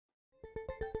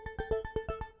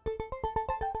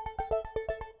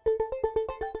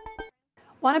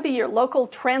Want to be your local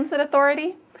transit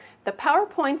authority? The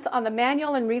PowerPoints on the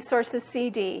Manual and Resources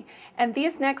CD and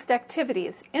these next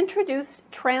activities introduce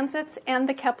transits and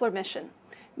the Kepler mission,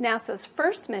 NASA's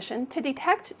first mission to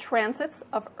detect transits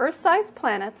of Earth-sized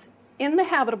planets in the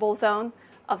habitable zone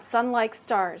of Sun-like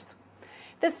stars.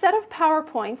 This set of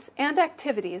PowerPoints and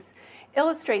activities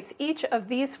illustrates each of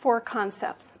these four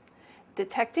concepts: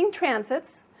 detecting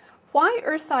transits, why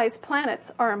Earth-sized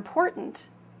planets are important,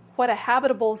 what a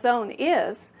habitable zone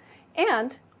is,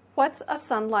 and what's a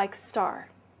sun-like star.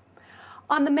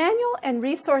 On the Manual and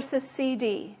Resources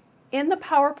CD, in the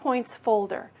PowerPoints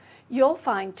folder, you'll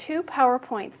find two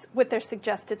PowerPoints with their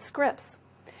suggested scripts,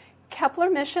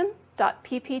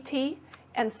 KeplerMission.ppt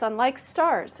and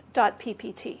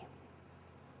SunLikeStars.ppt.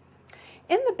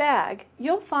 In the bag,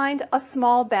 you'll find a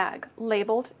small bag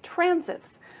labeled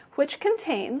Transits, which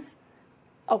contains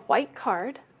a white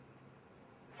card,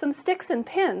 some sticks and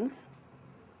pins,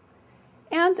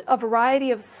 and a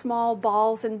variety of small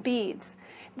balls and beads.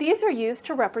 These are used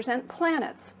to represent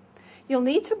planets. You'll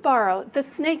need to borrow the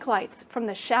snake lights from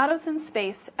the Shadows in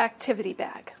Space activity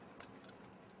bag.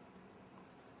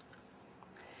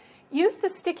 Use the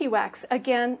sticky wax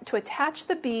again to attach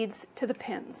the beads to the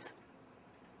pins.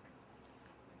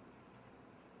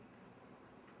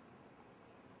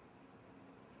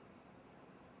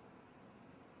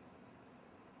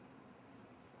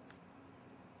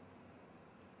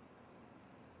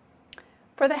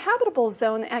 For the habitable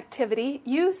zone activity,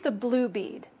 use the blue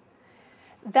bead.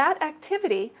 That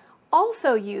activity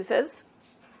also uses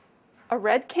a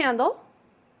red candle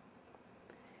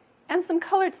and some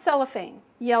colored cellophane,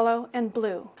 yellow and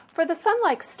blue. For the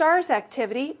Sun-like Stars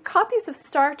activity, copies of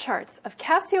star charts of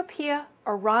Cassiopeia,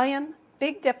 Orion,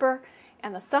 Big Dipper,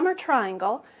 and the Summer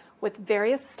Triangle with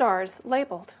various stars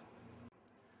labeled.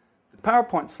 The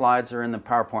PowerPoint slides are in the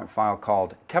PowerPoint file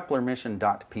called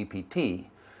KeplerMission.ppt,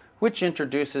 which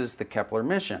introduces the Kepler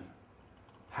mission,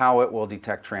 how it will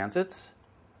detect transits,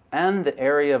 and the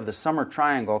area of the Summer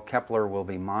Triangle Kepler will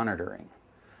be monitoring.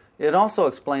 It also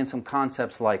explains some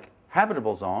concepts like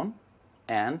habitable zone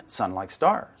and sun-like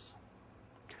stars.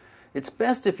 It's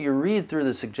best if you read through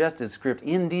the suggested script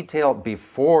in detail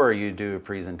before you do a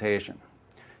presentation.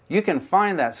 You can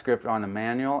find that script on the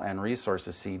Manual and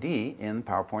Resources CD in the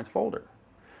PowerPoints folder.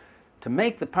 To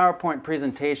make the PowerPoint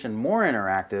presentation more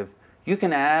interactive, you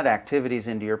can add activities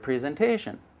into your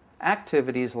presentation.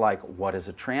 Activities like what is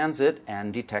a transit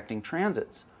and detecting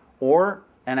transits, or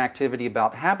an activity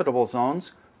about habitable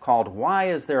zones called why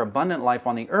is there abundant life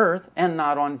on the Earth and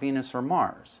not on Venus or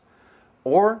Mars,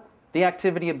 or the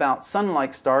activity about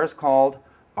sun-like stars called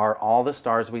are all the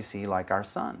stars we see like our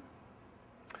sun.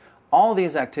 All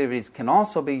these activities can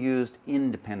also be used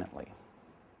independently.